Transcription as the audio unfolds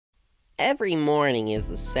Every morning is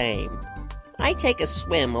the same. I take a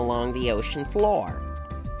swim along the ocean floor.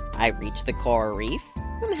 I reach the coral reef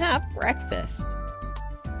and have breakfast.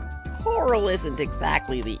 Coral isn't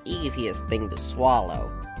exactly the easiest thing to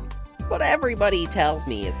swallow, but everybody tells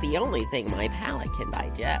me it's the only thing my palate can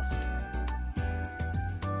digest.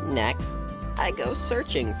 Next, I go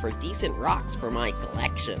searching for decent rocks for my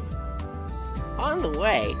collection. On the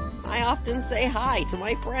way, I often say hi to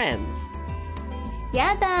my friends.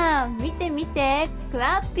 やだ、見て見て、ク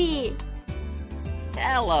ラッピー。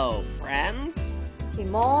Hello, friends. キ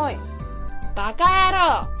モい。バカ野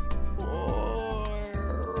郎。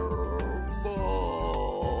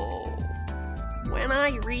When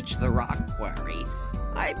I reach the rock quarry,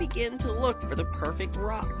 I begin to look for the perfect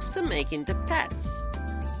rocks to make into pets.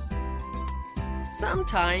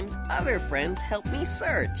 Sometimes other friends help me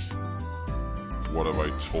search. What have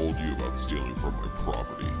I told you about stealing from my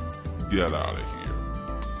property? Get out of here.